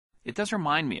It does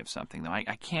remind me of something, though.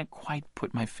 I can't quite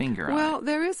put my finger on it. Well,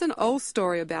 there is an old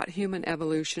story about human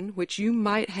evolution, which you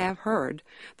might have heard.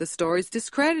 The story's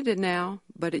discredited now,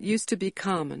 but it used to be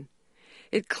common.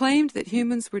 It claimed that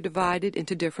humans were divided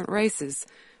into different races,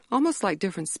 almost like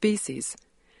different species.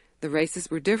 The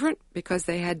races were different because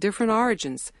they had different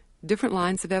origins, different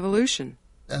lines of evolution.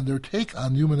 And their take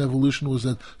on human evolution was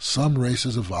that some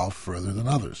races evolved further than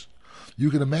others. You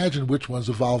can imagine which ones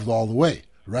evolved all the way,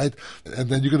 right? And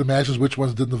then you can imagine which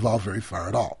ones didn't evolve very far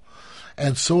at all.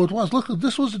 And so it was. Look,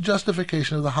 this was a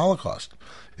justification of the Holocaust.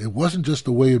 It wasn't just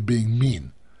a way of being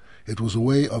mean. It was a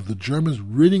way of the Germans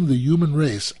ridding the human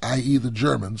race, i.e. the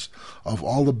Germans, of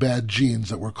all the bad genes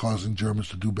that were causing Germans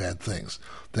to do bad things.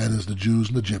 That is, the Jews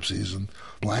and the Gypsies and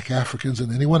black Africans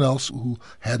and anyone else who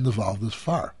hadn't evolved this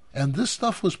far. And this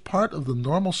stuff was part of the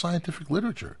normal scientific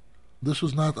literature. This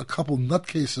was not a couple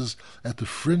nutcases at the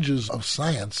fringes of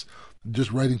science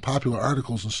just writing popular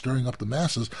articles and stirring up the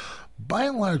masses. By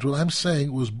and large, what I'm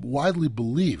saying was widely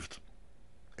believed.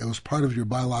 It was part of your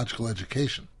biological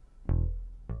education.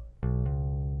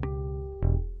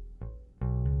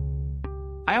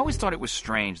 I always thought it was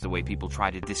strange the way people try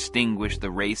to distinguish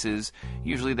the races.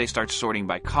 Usually they start sorting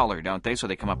by color, don't they? So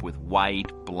they come up with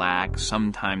white, black,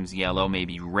 sometimes yellow,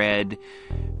 maybe red.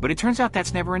 But it turns out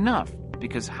that's never enough,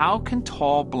 because how can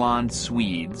tall, blonde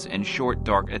Swedes and short,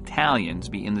 dark Italians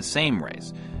be in the same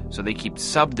race? So they keep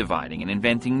subdividing and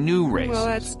inventing new races. Well,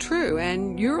 that's true,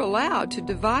 and you're allowed to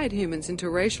divide humans into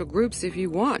racial groups if you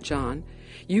want, John.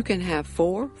 You can have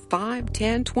 4, 5,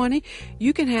 10, 20.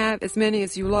 You can have as many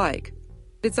as you like.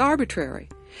 It's arbitrary.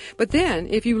 But then,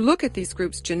 if you look at these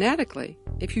groups genetically,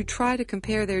 if you try to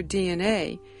compare their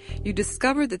DNA, you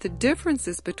discover that the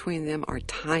differences between them are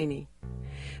tiny.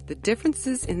 The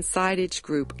differences inside each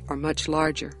group are much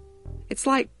larger. It's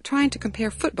like trying to compare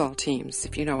football teams,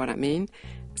 if you know what I mean.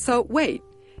 So, wait.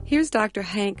 Here's Dr.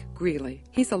 Hank Greeley.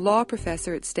 He's a law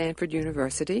professor at Stanford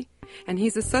University, and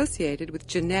he's associated with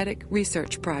genetic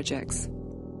research projects.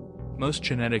 Most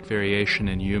genetic variation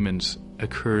in humans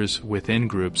occurs within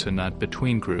groups and not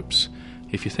between groups.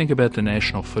 If you think about the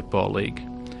National Football League,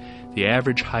 the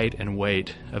average height and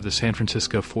weight of the San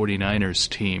Francisco 49ers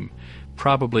team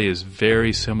probably is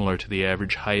very similar to the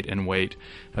average height and weight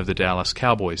of the Dallas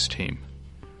Cowboys team.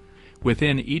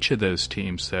 Within each of those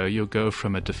teams, though, you'll go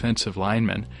from a defensive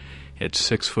lineman at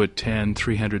 6'10",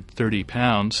 330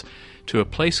 pounds, to a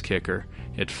place kicker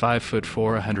at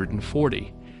 5'4",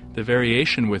 140. The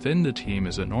variation within the team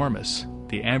is enormous.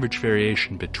 The average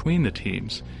variation between the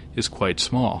teams is quite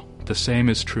small. The same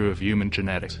is true of human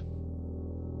genetics.